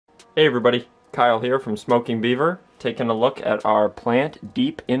Hey everybody, Kyle here from Smoking Beaver, taking a look at our plant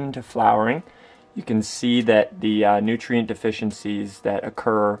deep into flowering. You can see that the nutrient deficiencies that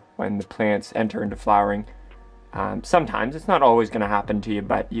occur when the plants enter into flowering, sometimes, it's not always going to happen to you,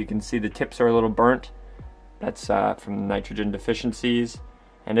 but you can see the tips are a little burnt. That's from the nitrogen deficiencies.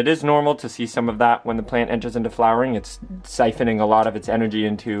 And it is normal to see some of that when the plant enters into flowering. It's siphoning a lot of its energy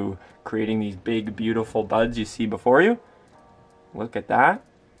into creating these big, beautiful buds you see before you. Look at that.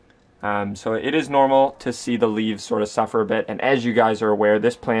 So it is normal to see the leaves sort of suffer a bit, and as you guys are aware,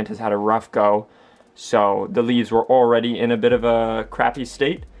 this plant has had a rough go, so the leaves were already in a bit of a crappy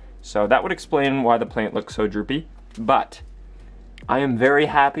state, so that would explain why the plant looks so droopy. But I am very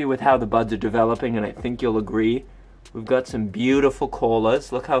happy with how the buds are developing, and I think you'll agree. We've got some beautiful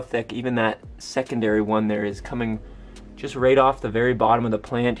colas. Look how thick even that secondary one there is, coming just right off the very bottom of the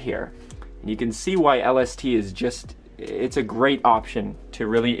plant here. And you can see why LST is just, it's a great option to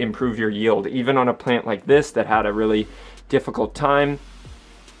really improve your yield. Even on a plant like this that had a really difficult time,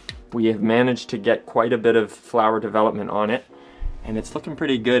 we have managed to get quite a bit of flower development on it, and it's looking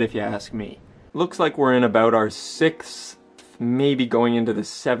pretty good if you ask me. Looks like we're in about our 6th, maybe going into the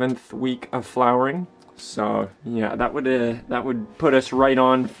 7th week of flowering. So yeah, that would put us right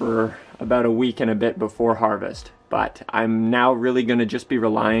on for about a week and a bit before harvest. But I'm now really going to just be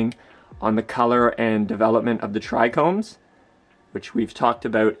relying on the color and development of the trichomes, which we've talked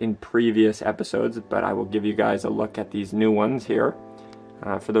about in previous episodes, but I will give you guys a look at these new ones here.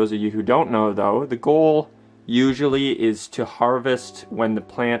 For those of you who don't know though, the goal usually is to harvest when the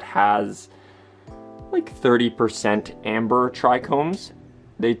plant has like 30% amber trichomes.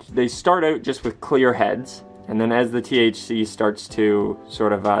 They start out just with clear heads, and then as the THC starts to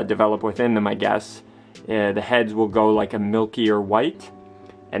sort of develop within them, I guess, the heads will go like a milkier white.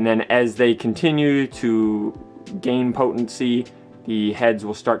 And then as they continue to gain potency, the heads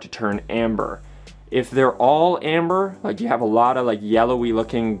will start to turn amber. If they're all amber, like you have a lot of like yellowy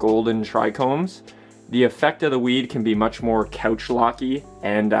looking golden trichomes, the effect of the weed can be much more couch locky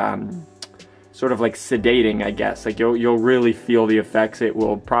and sort of like sedating, I guess. Like you'll really feel the effects. It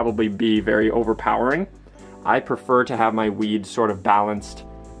will probably be very overpowering. I prefer to have my weed sort of balanced.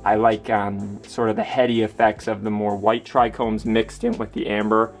 I like sort of the heady effects of the more white trichomes mixed in with the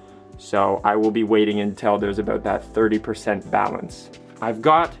amber, so I will be waiting until there's about that 30% balance. I've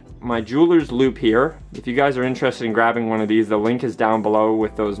got my jeweler's loupe here. If you guys are interested in grabbing one of these, the link is down below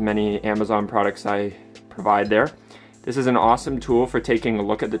with those many Amazon products I provide there. This is an awesome tool for taking a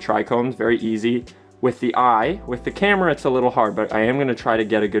look at the trichomes, very easy. With the eye, with the camera it's a little hard, but I am going to try to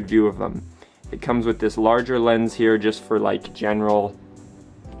get a good view of them. It comes with this larger lens here just for like general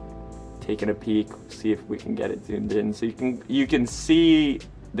taking a peek, see if we can get it zoomed in. So you can see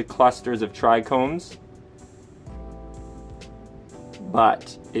the clusters of trichomes,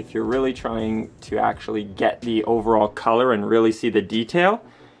 but if you're really trying to actually get the overall color and really see the detail,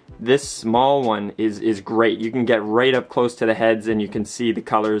 this small one is great. You can get right up close to the heads and you can see the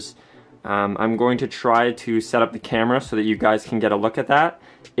colors. I'm going to try to set up the camera so that you guys can get a look at that.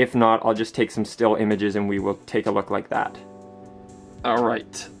 If not, I'll just take some still images and we will take a look like that. All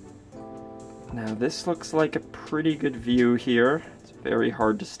right. Now this looks like a pretty good view here. It's very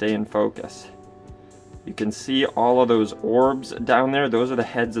hard to stay in focus. You can see all of those orbs down there. Those are the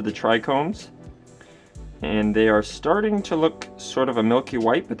heads of the trichomes. And they are starting to look sort of a milky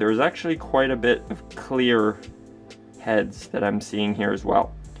white, but there's actually quite a bit of clear heads that I'm seeing here as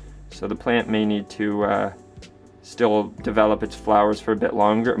well. So the plant may need to still develop its flowers for a bit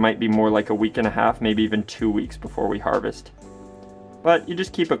longer. It might be more like a week and a half, maybe even 2 weeks before we harvest. But you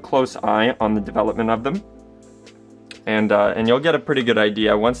just keep a close eye on the development of them, and you'll get a pretty good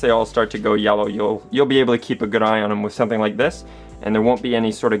idea. Once they all start to go yellow, you'll be able to keep a good eye on them with something like this, and there won't be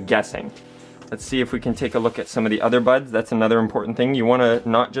any sort of guessing. Let's see if we can take a look at some of the other buds. That's another important thing. You want to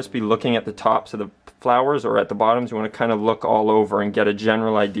not just be looking at the tops of the flowers or at the bottoms. You want to kind of look all over and get a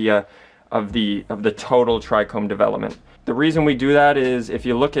general idea of the total trichome development. The reason we do that is if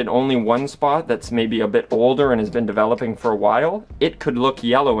you look at only one spot that's maybe a bit older and has been developing for a while, it could look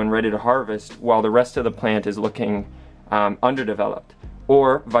yellow and ready to harvest while the rest of the plant is looking underdeveloped.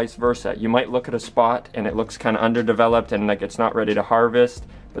 Or vice versa. You might look at a spot and it looks kind of underdeveloped and like it's not ready to harvest,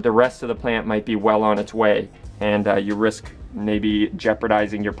 but the rest of the plant might be well on its way, and you risk maybe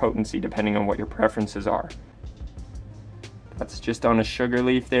jeopardizing your potency depending on what your preferences are. That's just on a sugar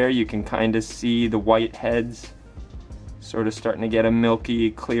leaf there. You can kind of see the white heads sort of starting to get a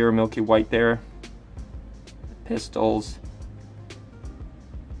milky, clear, milky white there. Pistils.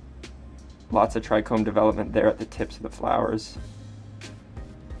 Lots of trichome development there at the tips of the flowers.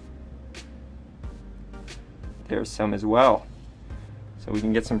 There's some as well. so we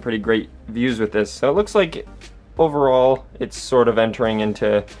can get some pretty great views with this. So it looks like overall it's sort of entering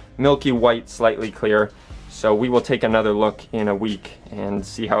into milky white, slightly clear. So we will take another look in a week and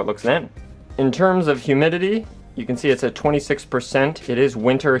see how it looks then. In terms of humidity, you can see it's at 26%. It is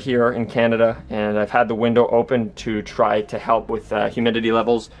winter here in Canada, and I've had the window open to try to help with humidity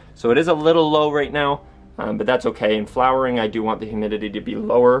levels. So it is a little low right now, but that's okay. In flowering, I do want the humidity to be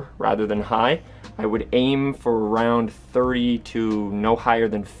lower rather than high. I would aim for around 30 to no higher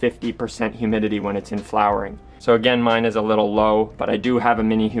than 50% humidity when it's in flowering. So again, mine is a little low, but I do have a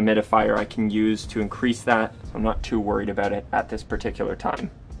mini humidifier I can use to increase that, so I'm not too worried about it at this particular time.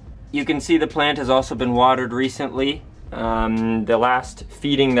 You can see the plant has also been watered recently. The last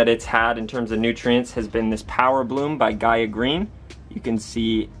feeding that it's had in terms of nutrients has been this Power Bloom by Gaia Green. You can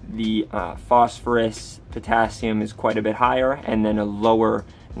see the phosphorus, potassium is quite a bit higher, and then a lower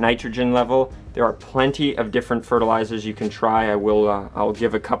nitrogen level. There are plenty of different fertilizers you can try. I'll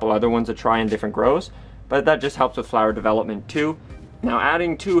give a couple other ones a try in different grows, but that just helps with flower development too. Now,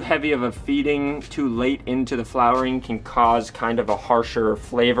 adding too heavy of a feeding too late into the flowering can cause kind of a harsher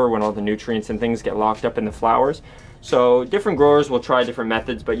flavor when all the nutrients and things get locked up in the flowers. So different growers will try different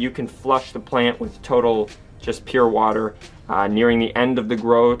methods, but you can flush the plant with total just pure water nearing the end of the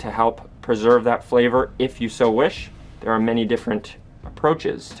grow to help preserve that flavor if you so wish. There are many different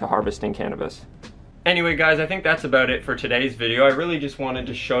approaches to harvesting cannabis. Anyway guys, I think that's about it for today's video. I really just wanted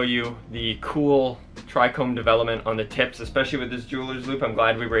to show you the cool trichome development on the tips, especially with this jeweler's loupe. I'm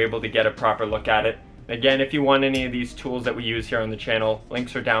glad we were able to get a proper look at it. Again, if you want any of these tools that we use here on the channel,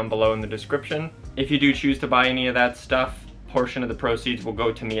 links are down below in the description. If you do choose to buy any of that stuff, portion of the proceeds will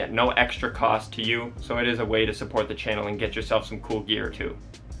go to me at no extra cost to you, so it is a way to support the channel and get yourself some cool gear too.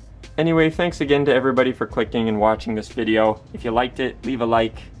 Anyway, thanks again to everybody for clicking and watching this video. If you liked it, leave a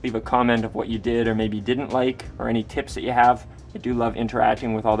like, leave a comment of what you did or maybe didn't like, or any tips that you have. I do love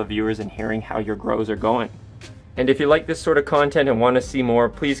interacting with all the viewers and hearing how your grows are going. And if you like this sort of content and want to see more,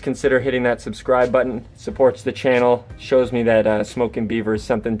 please consider hitting that subscribe button. It supports the channel, shows me that Smoking Beaver is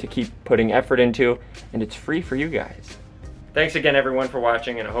something to keep putting effort into, and it's free for you guys. Thanks again everyone for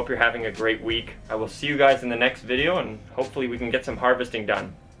watching, and I hope you're having a great week. I will see you guys in the next video, and hopefully we can get some harvesting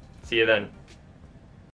done. See you then.